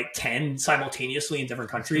run like 10 simultaneously in different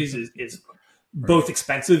countries is both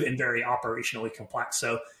expensive and very operationally complex.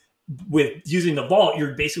 So with using the vault,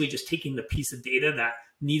 you're basically just taking the piece of data that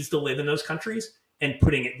needs to live in those countries and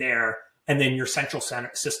putting it there. And then your central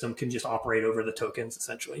system can just operate over the tokens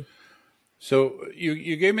essentially. So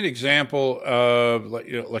you gave me an example of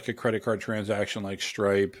like a credit card transaction like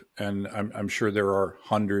Stripe, and I'm sure there are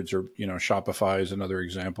hundreds, or Shopify is another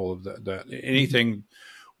example of that. Anything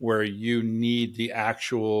where you need the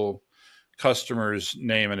actual customer's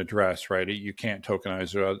name and address, right? You can't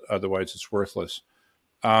tokenize it, otherwise it's worthless.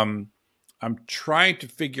 I'm trying to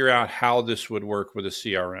figure out how this would work with a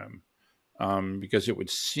CRM, because it would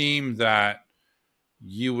seem that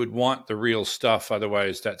you would want the real stuff.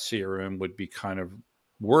 Otherwise, that CRM would be kind of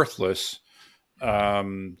worthless. So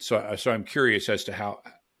I'm curious as to how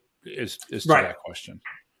is to that question.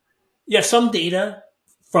 Yeah, some data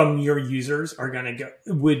from your users are going to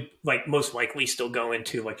would like most likely still go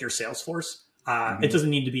into like your Salesforce. It doesn't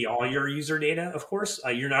need to be all your user data, of course.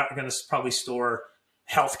 You're not going to probably store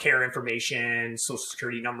healthcare information, social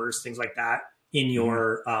security numbers, things like that in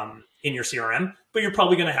your CRM, but you're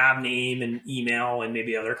probably going to have name and email and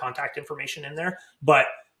maybe other contact information in there. But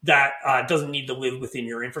that doesn't need to live within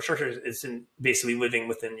your infrastructure. It's basically living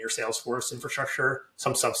within your Salesforce infrastructure,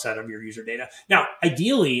 some subset of your user data. Now,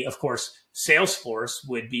 ideally, of course, Salesforce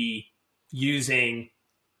would be using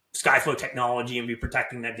Skyflow technology and be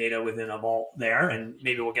protecting that data within a vault there. And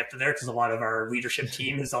maybe we'll get to there because a lot of our leadership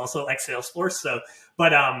team is also like Salesforce. So,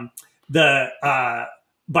 but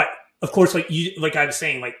of course, like I was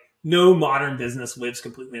saying, like no modern business lives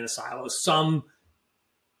completely in a silo.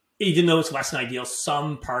 Even though it's less than ideal,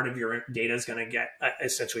 some part of your data is going to get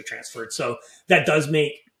essentially transferred. So that does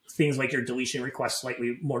make things like your deletion requests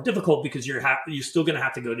slightly more difficult because you're still going to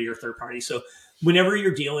have to go to your third party. So whenever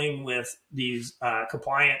you're dealing with these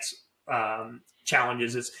compliance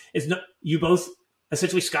challenges, it's not, you both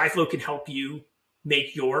essentially Skyflow can help you make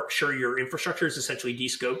sure your infrastructure is essentially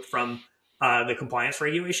de-scoped from the compliance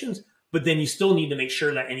regulations. But then you still need to make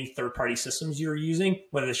sure that any third-party systems you're using,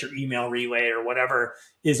 whether it's your email relay or whatever,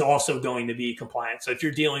 is also going to be compliant. So if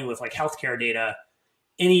you're dealing with like healthcare data,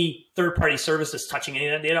 any third-party service that's touching any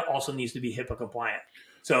of that data also needs to be HIPAA compliant.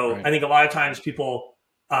 So right. I think a lot of times people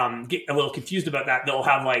get a little confused about that. They'll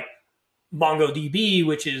have like MongoDB,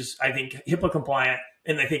 which is, I think, HIPAA compliant,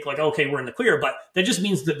 and they think like, okay, we're in the clear. But that just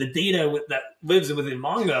means that the data that lives within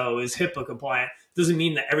Mongo is HIPAA compliant. Doesn't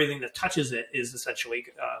mean that everything that touches it is essentially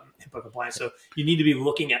HIPAA compliant. So you need to be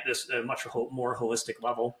looking at this at a much more holistic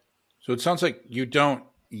level. So it sounds like you don't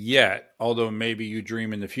yet, although maybe you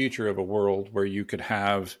dream in the future of a world where you could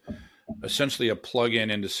have essentially a plug-in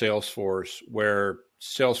into Salesforce where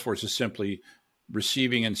Salesforce is simply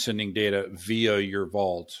receiving and sending data via your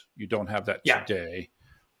vault. You don't have that today,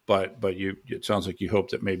 but it sounds like you hope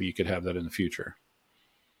that maybe you could have that in the future.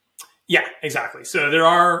 Yeah, exactly. So there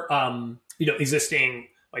are existing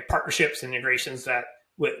like partnerships and integrations that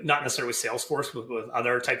with not necessarily with Salesforce, but with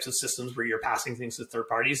other types of systems where you're passing things to third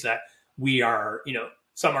parties that we are,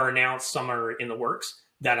 some are announced, some are in the works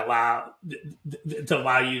that allow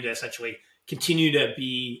you to essentially continue to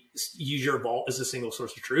use your vault as a single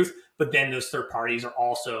source of truth. But then those third parties are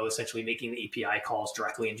also essentially making the API calls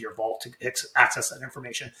directly into your vault to access that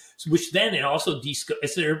information. So, which then it also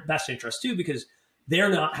it's their best interest too, because they're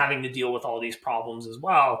not having to deal with all these problems as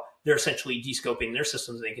well. They're essentially de-scoping their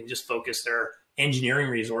systems. They can just focus their engineering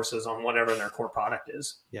resources on whatever their core product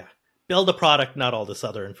is. Yeah. Build a product, not all this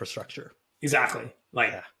other infrastructure. Exactly.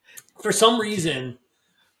 For some reason,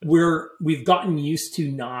 we've gotten used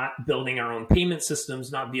to not building our own payment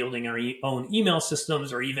systems, not building our own email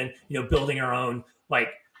systems, or even, building our own like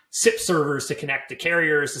SIP servers to connect to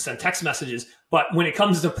carriers to send text messages. But when it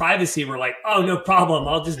comes to privacy, we're like, oh, no problem.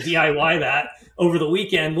 I'll just DIY that over the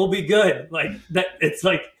weekend. We'll be good. Like that. It's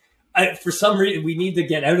like, for some reason, we need to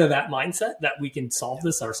get out of that mindset that we can solve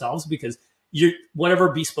this ourselves, because whatever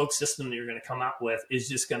bespoke system that you're going to come out with is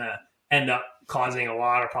just going to end up causing a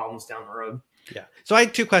lot of problems down the road. Yeah. So I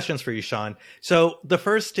had two questions for you, Sean. So the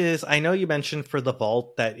first is, I know you mentioned for the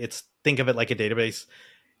vault that think of it like a database.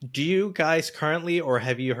 Do you guys currently, or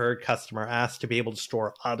have you heard customer ask to be able to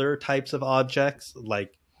store other types of objects,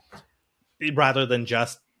 like rather than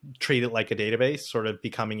just treat it like a database, sort of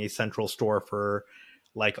becoming a central store for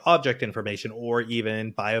like object information or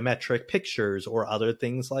even biometric pictures or other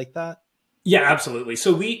things like that? Yeah, absolutely.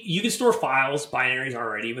 So you can store files, binaries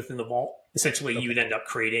already within the vault. Essentially, you would end up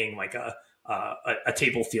creating like a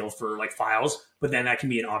table field for like files, but then that can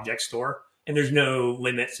be an object store. And there's no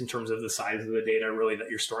limits in terms of the size of the data really that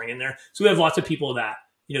you're storing in there. So we have lots of people that,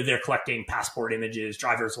 they're collecting passport images,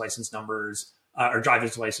 driver's license numbers, or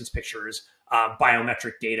driver's license pictures,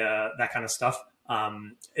 biometric data, that kind of stuff,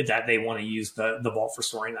 that they want to use the vault for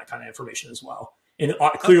storing that kind of information as well. And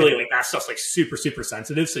clearly, like that stuff's like super, super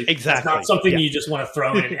sensitive. So Exactly. it's not something Yeah. you just want to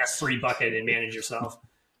throw in an S3 bucket and manage yourself.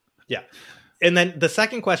 Yeah. And then the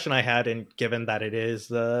second question I had, and given that it is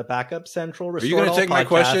the Backup Central Are Restore you going All to take my podcast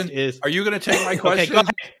question? is Are you going to take my okay, question? go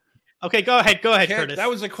ahead. Okay, go ahead, Okay, Curtis. that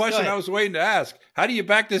was the Go question ahead. I was waiting to ask. How do you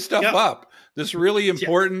back this stuff Yep. up? This really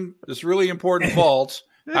important vault.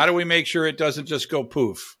 How do we make sure it doesn't just go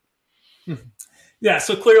poof? Yeah.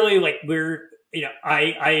 So clearly, like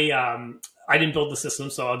I didn't build the system,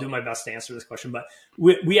 so I'll do my best to answer this question. But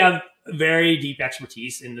we have very deep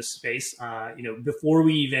expertise in this space. Before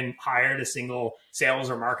we even hired a single sales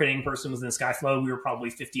or marketing person within Skyflow, we were probably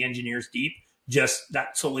 50 engineers deep, just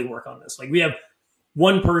that solely work on this. Like we have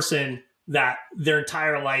one person that their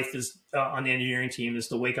entire life is on the engineering team is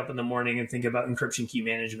to wake up in the morning and think about encryption key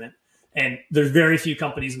management. And there's very few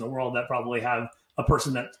companies in the world that probably have a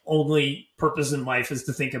person that only purpose in life is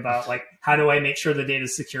to think about like, how do I make sure the data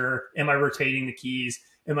is secure? Am I rotating the keys?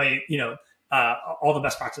 Am I, all the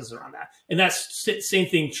best practices around that. And that's same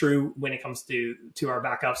thing true when it comes to our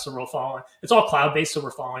backups. So we're following, it's all cloud-based. So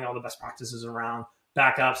we're following all the best practices around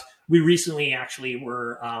backups. We recently actually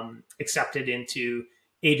were accepted into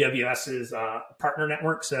AWS's partner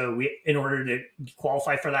network. So in order to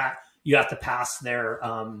qualify for that, you have to pass their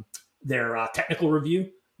technical review,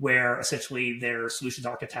 where essentially their solutions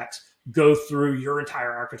architects go through your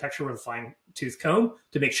entire architecture with a fine tooth comb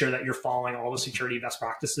to make sure that you're following all the security best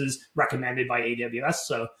practices recommended by AWS.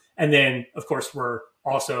 So, and then of course we're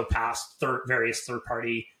also past various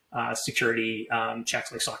third-party security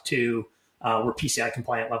checks like SOC 2, we're PCI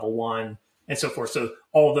compliant level 1, and so forth. So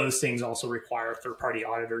all those things also require third-party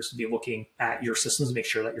auditors to be looking at your systems to make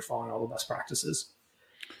sure that you're following all the best practices.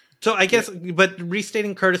 So I guess, but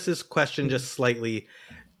restating Curtis's question just slightly,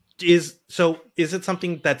 is it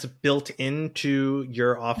something that's built into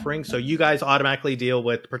your offering? So you guys automatically deal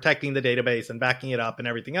with protecting the database and backing it up and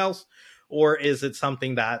everything else? Or is it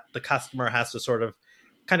something that the customer has to sort of,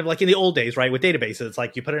 kind of like in the old days, right? With databases, it's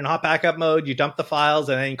like you put it in hot backup mode, you dump the files,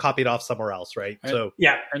 and then you copy it off somewhere else, right? So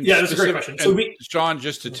That's a great question. So John,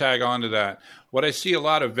 just to tag on to that, what I see a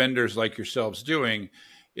lot of vendors like yourselves doing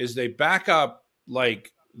is they back up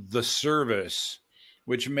like the service,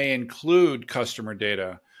 which may include customer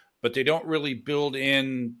data, but they don't really build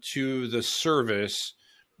into the service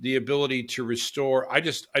the ability to restore. I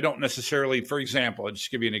don't necessarily, for example, I'll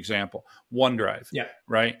just give you an example, OneDrive,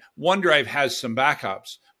 right? OneDrive has some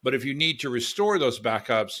backups, but if you need to restore those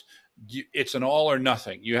backups, it's an all or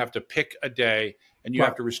nothing. You have to pick a day and you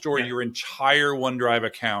have to restore your entire OneDrive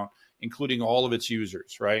account, including all of its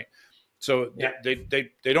users, right? So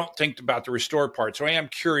they don't think about the restore part. So I am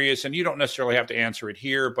curious, and you don't necessarily have to answer it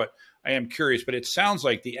here, but I am curious. But it sounds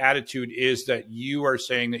like the attitude is that you are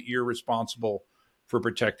saying that you're responsible for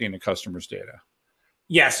protecting the customer's data.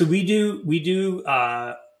 Yeah, so we handle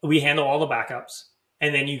all the backups,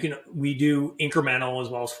 and then we do incremental as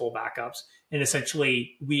well as full backups. And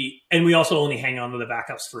essentially we also only hang on to the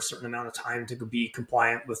backups for a certain amount of time to be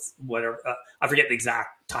compliant with whatever, I forget the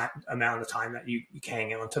exact amount of time that you can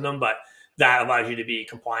hang on to them, but that allows you to be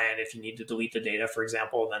compliant. If you need to delete the data, for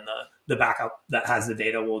example, then the backup that has the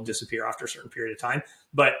data will disappear after a certain period of time.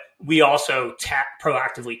 But we also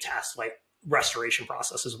proactively test like restoration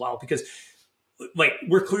process as well, because like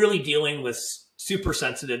we're clearly dealing with super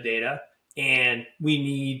sensitive data, and we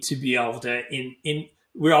need to be able to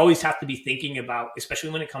we always have to be thinking about, especially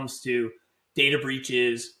when it comes to data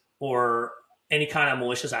breaches or any kind of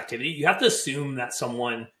malicious activity, you have to assume that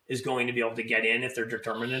someone is going to be able to get in if they're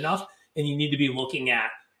determined enough. And you need to be looking at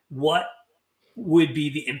what would be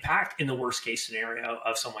the impact in the worst case scenario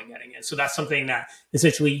of someone getting in. So that's something that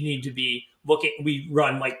essentially you need to be looking. We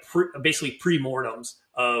run like basically pre-mortems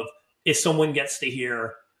of if someone gets to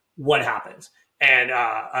here, what happens? And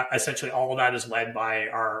essentially all of that is led by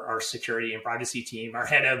our security and privacy team. Our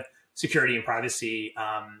head of security and privacy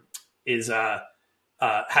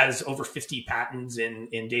has over 50 patents in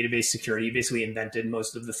database security, basically invented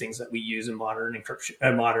most of the things that we use in modern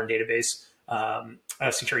encryption, modern database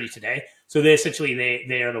security today. So they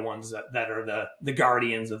are the ones that are the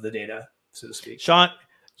guardians of the data, so to speak. Sean,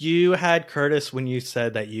 you had Curtis when you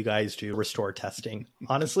said that you guys do restore testing.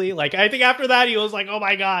 Honestly, like I think after that he was like, "Oh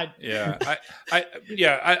my god." Yeah,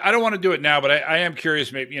 I don't want to do it now, but I am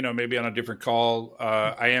curious. Maybe maybe on a different call.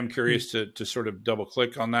 I am curious to sort of double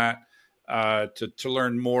click on that to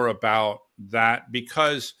learn more about that,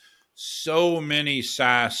 because so many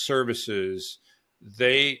SaaS services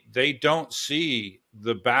they don't see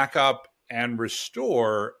the backup and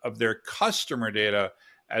restore of their customer data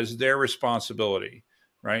as their responsibility.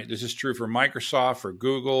 Right. This is true for Microsoft, for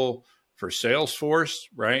Google, for Salesforce,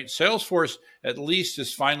 right? Salesforce at least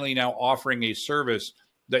is finally now offering a service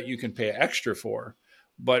that you can pay extra for.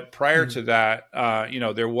 But prior to that,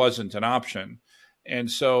 there wasn't an option.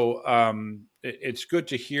 And so it's good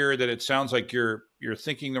to hear that it sounds like you're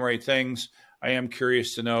thinking the right things. I am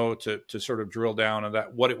curious to know to sort of drill down on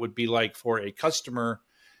that, what it would be like for a customer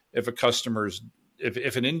if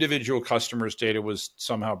if an individual customer's data was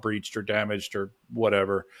somehow breached or damaged or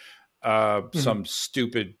whatever, some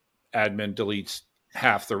stupid admin deletes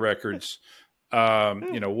half the records,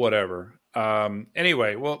 whatever.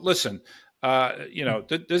 Anyway, well, listen,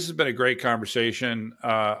 this has been a great conversation.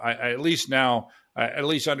 I at least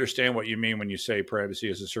understand what you mean when you say privacy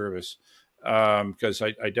as a service, because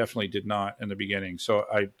I definitely did not in the beginning. So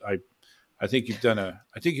I think you've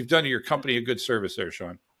done your company a good service there,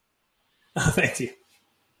 Sean. Oh, thank you.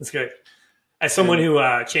 That's great. As someone who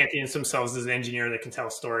champions themselves as an engineer that can tell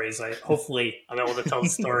stories, hopefully I'm able to tell the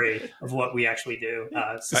story of what we actually do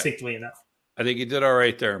succinctly enough. I think you did all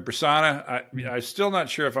right there. Prasanna, I'm still not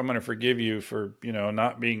sure if I'm going to forgive you for,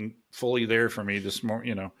 not being fully there for me this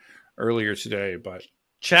morning, earlier today, but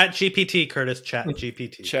ChatGPT, Curtis,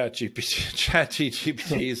 ChatGPT.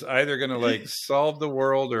 ChatGPT is either going to solve the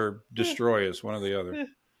world or destroy us, one or the other.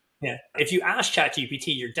 Yeah. If you ask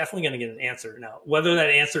ChatGPT, you're definitely going to get an answer. Now, whether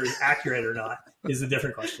that answer is accurate or not is a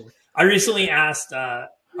different question. I recently asked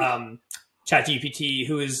ChatGPT,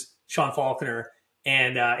 who is Sean Faulkner,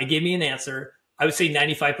 and it gave me an answer. I would say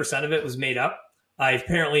 95% of it was made up. I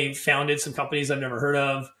apparently founded some companies I've never heard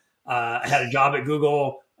of. I had a job at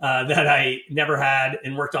Google that I never had,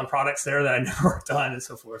 and worked on products there that I never worked on, and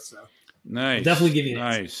so forth. So nice. I'll definitely give you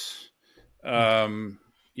an answer.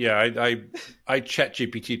 Yeah, I chat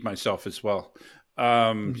GPT'd myself as well.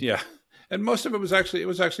 Yeah, and most of it was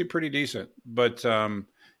actually pretty decent. But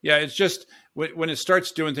it's just when it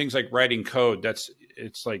starts doing things like writing code, it's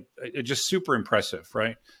just super impressive,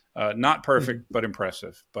 right? Not perfect, but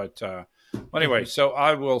impressive. But anyway, so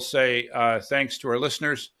I will say thanks to our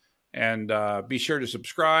listeners, and be sure to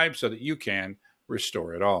subscribe so that you can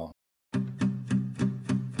restore it all.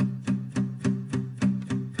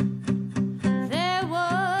 There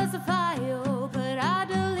was a file, but I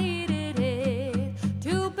deleted it.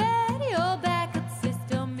 Too bad your backup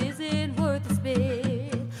system isn't worth a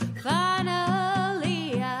spit.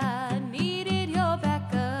 Finally, I needed your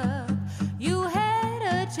backup. You had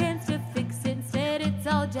a chance to fix it, instead it's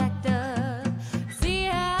all jacked up. See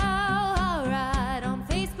how I write on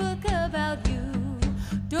Facebook about you.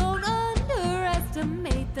 Don't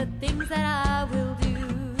underestimate the things that I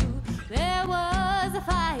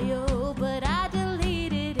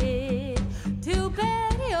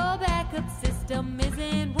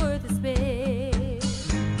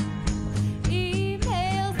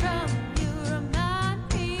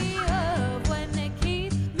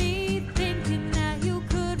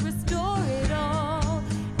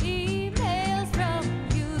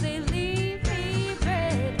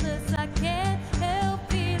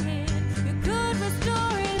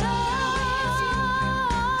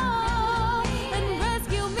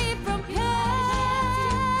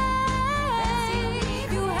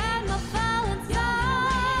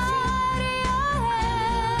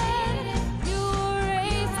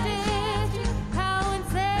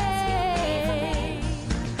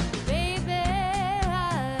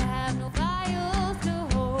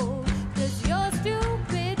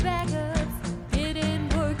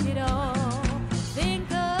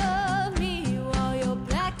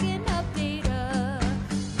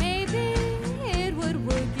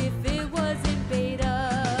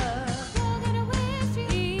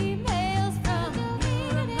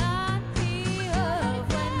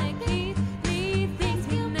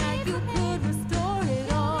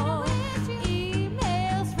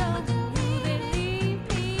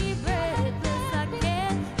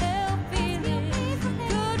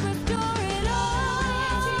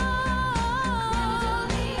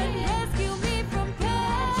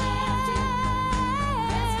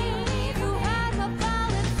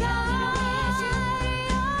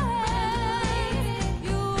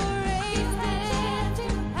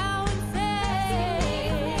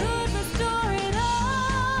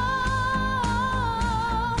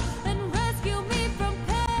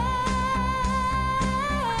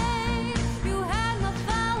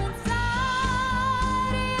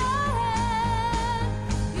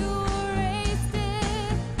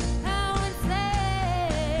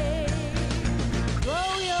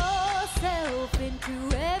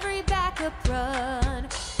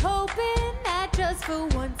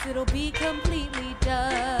it'll be complete.